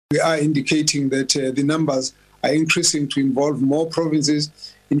We are indicating that the numbers are increasing to involve more provinces.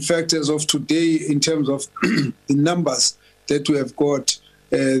 In fact, as of today, in terms of the numbers that we have got,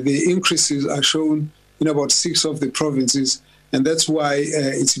 the increases are shown in about 6 of the provinces. And that's why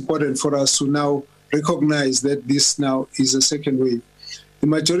it's important for us to now recognize that this now is a second wave. The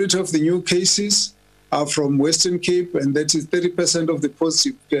majority of the new cases are from Western Cape, and that is 30% of the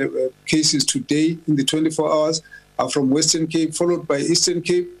positive cases today in the 24 hours are from Western Cape, followed by Eastern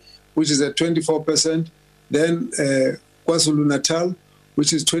Cape, which is at 24%, then KwaZulu-Natal,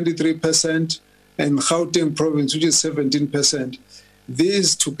 which is 23%, and Gauteng province, which is 17%.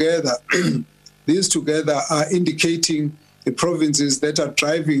 These together are indicating the provinces that are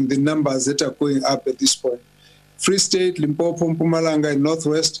driving the numbers that are going up at this point. Free State, Limpopo, Mpumalanga, and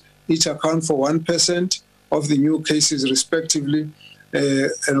Northwest each account for 1% of the new cases respectively.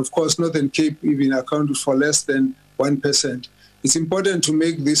 And of course, Northern Cape even accounted for less than 1%. It's important to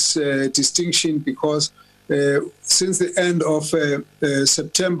make this distinction because since the end of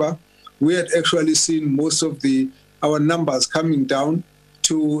September, we had actually seen most of our numbers coming down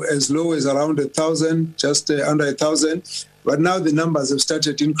to as low as around 1,000, just under 1,000. But now the numbers have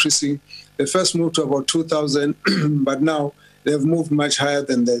started increasing. They first moved to about 2,000, but now they have moved much higher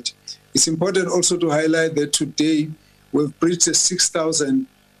than that. It's important also to highlight that today we've breached the 6,000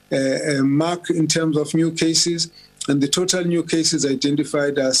 mark in terms of new cases, and the total new cases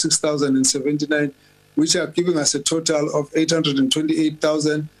identified are 6,079, which are giving us a total of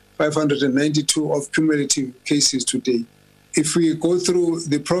 828,592 of cumulative cases today. If we go through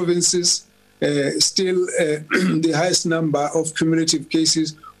the provinces, still the highest number of cumulative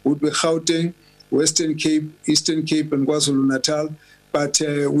cases would be Gauteng, Western Cape, Eastern Cape, and KwaZulu-Natal. But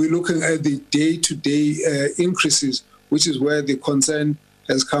we're looking at the day-to-day increases, which is where the concern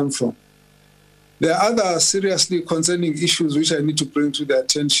has come from. There are other seriously concerning issues which I need to bring to the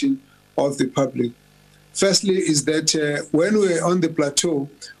attention of the public. Firstly is that when we were on the plateau,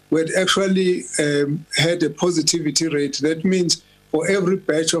 we had actually had a positivity rate. That means for every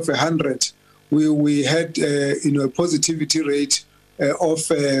batch of 100, we had a positivity rate of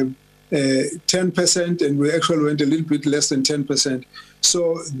 10%, and we actually went a little bit less than 10%.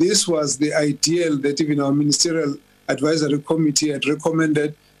 So this was the ideal that even our Ministerial Advisory Committee had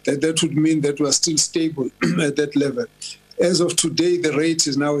recommended, that would mean that we are still stable at that level. As of today, the rate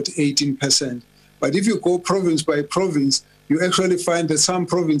is now at 18%. But if you go province by province, you actually find that some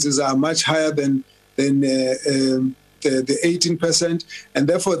provinces are much higher than the 18%, and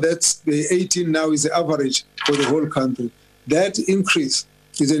therefore that's the 18 now is the average for the whole country. That increase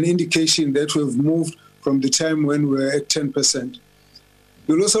is an indication that we've moved from the time when we were at 10%.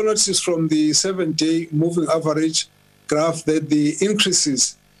 You'll also notice from the 7-day moving average graph that the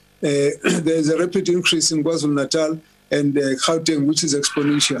increases, there's a rapid increase in KwaZulu-Natal and Gauteng, which is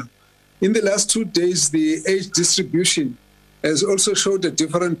exponential. In the last 2 days, the age distribution has also showed a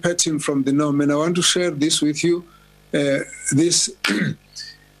different pattern from the norm, and I want to share this with you. This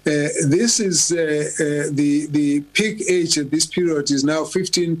is the peak age at this period is now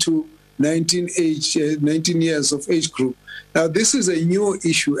 15 to 19 years of age group. Now, this is a new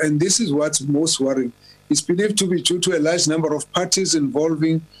issue, and this is what's most worrying. It's believed to be due to a large number of parties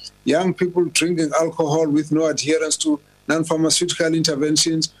involving young people drinking alcohol with no adherence to non-pharmaceutical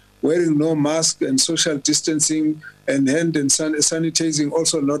interventions, wearing no mask, and social distancing and hand and sanitizing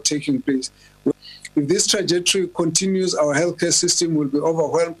also not taking place. If this trajectory continues, our healthcare system will be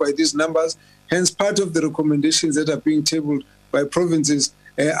overwhelmed by these numbers. Hence, part of the recommendations that are being tabled by provinces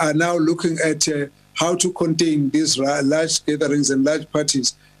are now looking at how to contain these large gatherings and large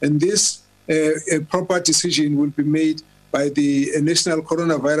parties. And this proper decision will be made by the National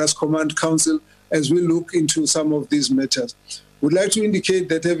Coronavirus Command Council as we look into some of these matters. We'd like to indicate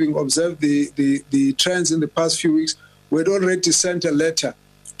that having observed the trends in the past few weeks, we had already sent a letter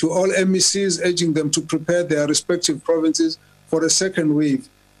to all MECs urging them to prepare their respective provinces for a second wave.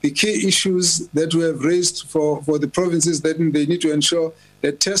 The key issues that we have raised for the provinces that they need to ensure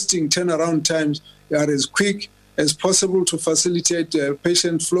that testing turnaround times are as quick as possible to facilitate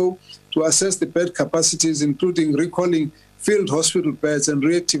patient flow, to assess the bed capacities, including recalling field hospital beds and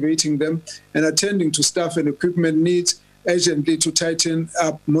reactivating them, and attending to staff and equipment needs urgently to tighten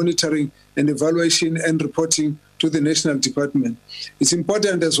up monitoring and evaluation and reporting to the national department. It's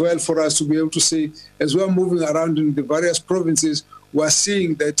important as well for us to be able to say, as we're moving around in the various provinces, we're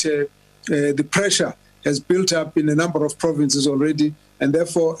seeing that the pressure has built up in a number of provinces already, and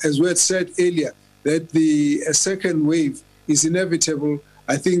therefore, as we had said earlier, that the second wave is inevitable.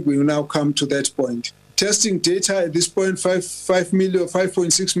 I think we will now come to that point. Testing data at this point,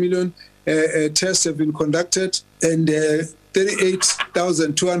 5.6 million tests have been conducted, and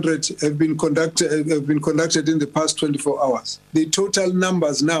 38,200 have been conducted in the past 24 hours. The total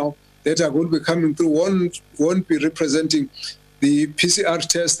numbers now that are going to be coming through won't be representing the PCR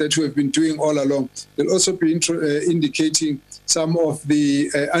tests that we have been doing all along. They'll also be indicating some of the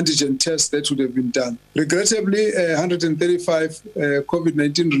antigen tests that would have been done. Regrettably, 135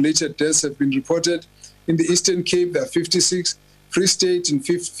 COVID-19 related deaths have been reported. In the Eastern Cape, there are 56, Free State in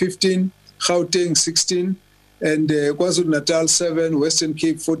 15, Gauteng 16, and KwaZulu-Natal 7, Western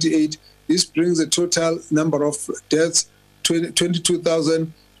Cape 48. This brings the total number of deaths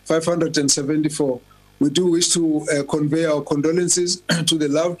 22,574. We do wish to convey our condolences to the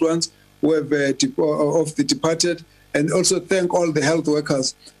loved ones who have of the departed, and also thank all the health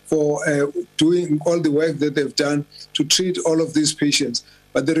workers for doing all the work that they've done to treat all of these patients.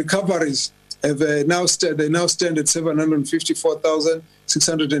 But the recoveries have now stand at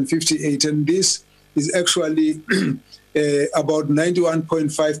 754,658, and this is actually about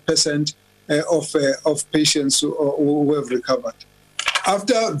 91.5% of patients who have recovered.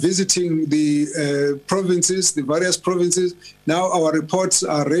 After visiting the provinces, the various provinces, now our reports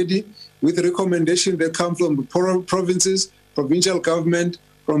are ready with recommendations that come from the provinces, provincial government,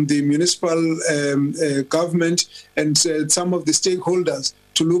 from the municipal government, and some of the stakeholders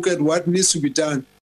to look at what needs to be done